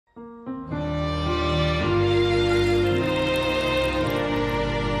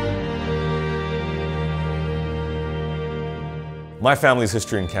My family's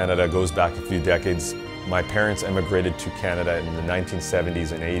history in Canada goes back a few decades. My parents emigrated to Canada in the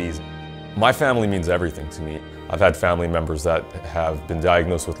 1970s and 80s. My family means everything to me. I've had family members that have been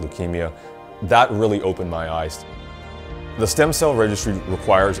diagnosed with leukemia. That really opened my eyes. The stem cell registry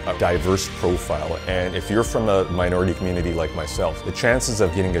requires a diverse profile, and if you're from a minority community like myself, the chances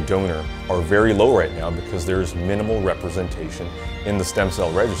of getting a donor are very low right now because there's minimal representation in the stem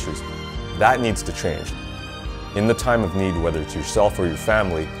cell registries. That needs to change. In the time of need, whether it's yourself or your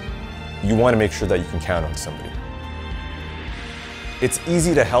family, you want to make sure that you can count on somebody. It's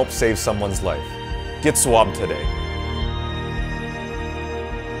easy to help save someone's life. Get swabbed today.